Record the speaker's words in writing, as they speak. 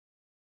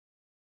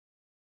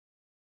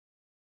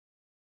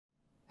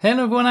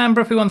Hello everyone, I'm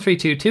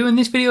Bruffy1322 and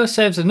this video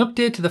serves as an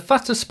update to the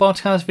fastest sports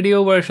cars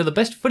video where I show the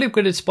best fully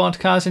upgraded sports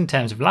cars in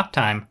terms of lap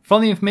time. For all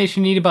the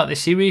information you need about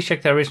this series,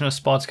 check the original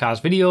sports cars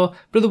video,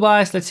 but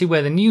otherwise let's see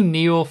where the new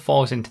Neo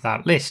falls into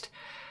that list.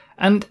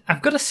 And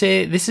I've got to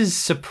say, this is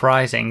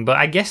surprising, but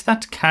I guess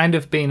that's kind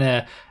of been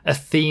a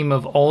theme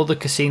of all the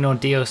casino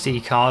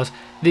DLC cars.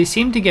 They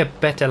seem to get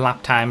better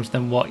lap times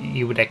than what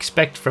you would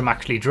expect from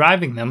actually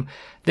driving them.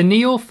 The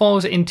Neo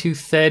falls into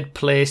third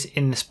place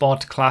in the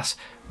sport class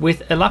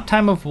with a lap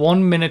time of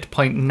 1 minute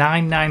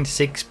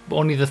 .996,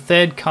 only the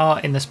third car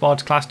in the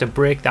sports class to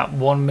break that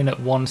 1 minute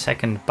 1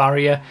 second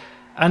barrier.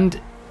 And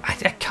I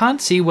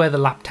can't see where the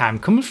lap time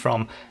comes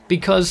from,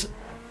 because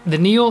the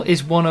Neo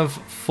is one of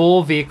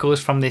 4 vehicles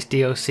from this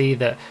DLC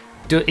that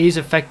is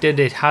affected.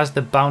 It has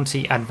the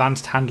bouncy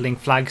advanced handling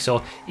flag,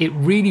 so it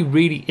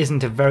really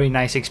isn't a very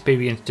nice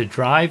experience to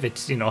drive.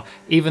 It's, you know,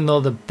 even though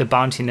the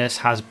bounciness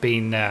has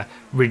been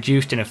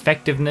reduced in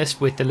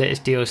effectiveness with the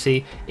latest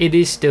DLC, it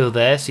is still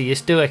there, so you're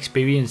still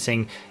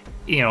experiencing,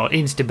 you know,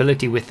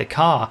 instability with the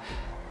car,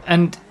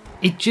 and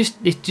it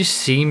just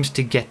seems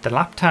to get the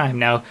lap time.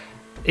 Now,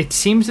 it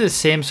seems the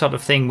same sort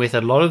of thing with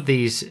a lot of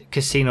these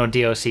casino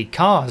DLC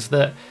cars,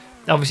 that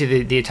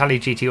obviously the Italia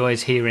GTO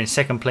is here in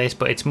second place,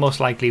 but it's most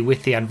likely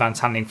with the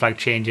advanced handling flag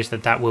changes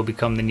that will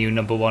become the new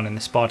 #1 in the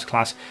sports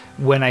class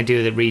when I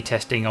do the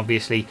retesting,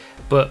 obviously.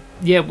 But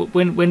yeah,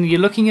 when you're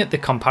looking at the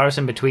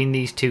comparison between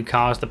these two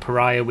cars, the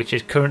Pariah, which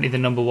is currently the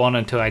 #1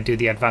 until I do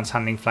the advanced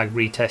handling flag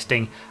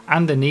retesting,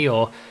 and the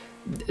Neo,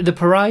 the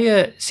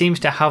Pariah seems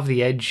to have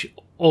the edge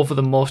over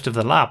the most of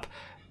the lap.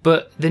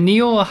 But the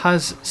Neo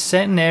has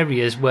certain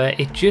areas where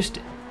it just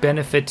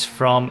benefits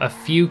from a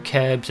few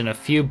curbs and a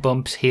few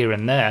bumps here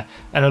and there,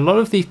 and a lot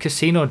of these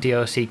casino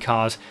DLC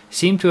cars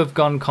seem to have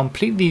gone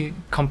completely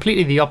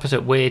the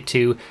opposite way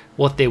to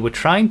what they were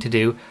trying to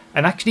do,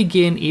 and actually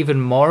gain even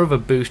more of a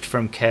boost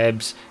from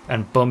curbs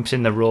and bumps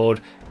in the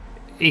road,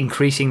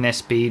 increasing their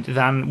speed,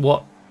 than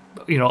what,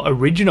 you know,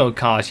 original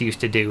cars used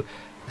to do.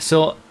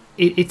 So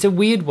it's a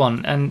weird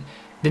one, and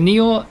the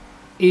Neo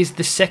is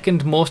the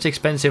second most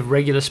expensive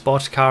regular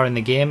sports car in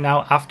the game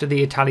now, after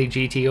the Italia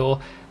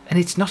GTO, and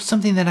it's not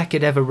something that I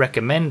could ever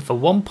recommend. For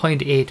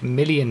 $1.8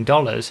 million,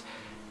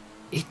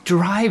 it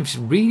drives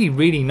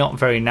really not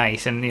very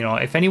nice, and you know,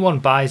 if anyone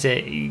buys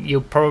it,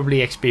 you'll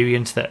probably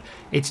experience that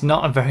it's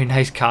not a very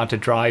nice car to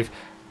drive,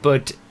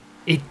 but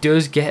it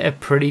does get a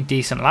pretty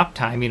decent lap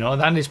time. You know,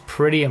 that is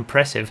pretty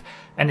impressive,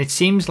 and it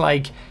seems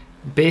like,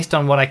 based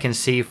on what I can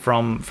see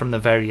from the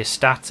various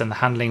stats and the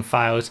handling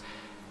files,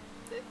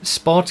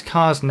 sports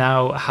cars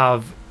now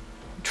have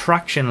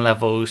traction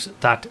levels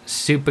that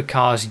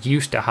supercars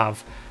used to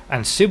have,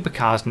 and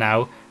supercars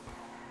now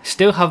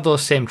still have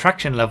those same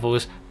traction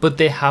levels, but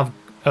they have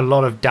a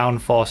lot of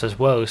downforce as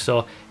well.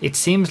 So it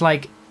seems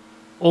like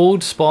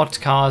old sports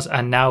cars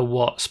are now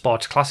what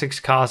sports classics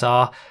cars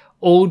are,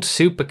 old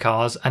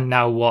supercars are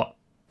now what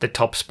the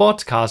top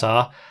sports cars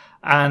are,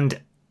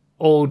 and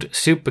new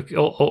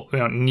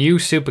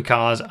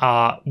supercars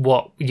are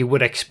what you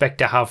would expect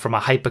to have from a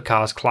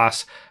hypercars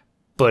class,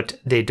 but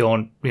they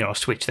don't, you know,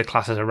 switch the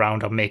classes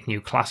around or make new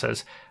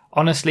classes.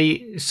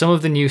 Honestly, some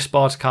of the new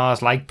sports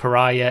cars like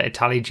Pariah,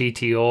 Italia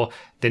GTO,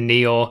 the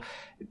Neo,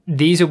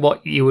 these are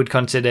what you would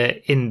consider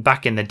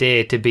back in the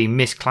day to be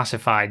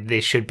misclassified.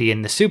 They should be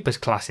in the supers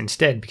class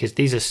instead, because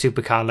these are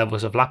supercar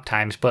levels of lap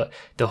times. But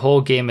the whole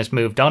game has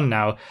moved on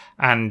now,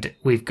 and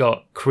we've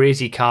got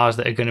crazy cars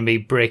that are going to be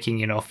breaking,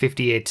 you know,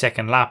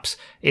 58-second laps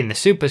in the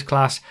supers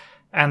class,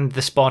 and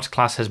the sports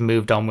class has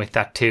moved on with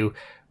that too.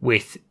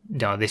 With, you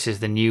know, this is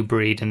the new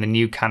breed and the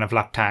new kind of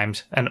lap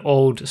times, and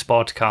old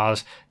sports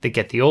cars that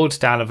get the old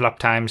style of lap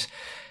times,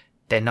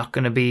 they're not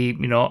going to be,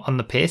 you know, on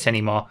the pace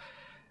anymore.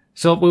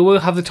 So we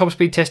will have the top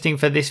speed testing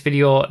for this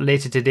video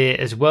later today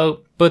as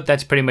well, but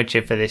that's pretty much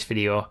it for this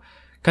video.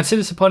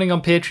 Consider supporting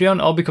on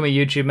Patreon or become a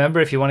YouTube member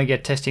if you want to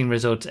get testing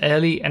results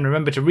early, and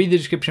remember to read the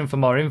description for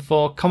more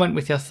info, comment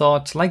with your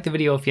thoughts, like the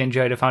video if you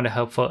enjoyed or found it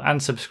helpful,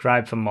 and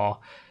subscribe for more.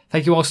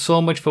 Thank you all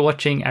so much for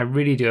watching, I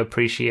really do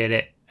appreciate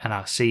it, and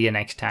I'll see you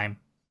next time.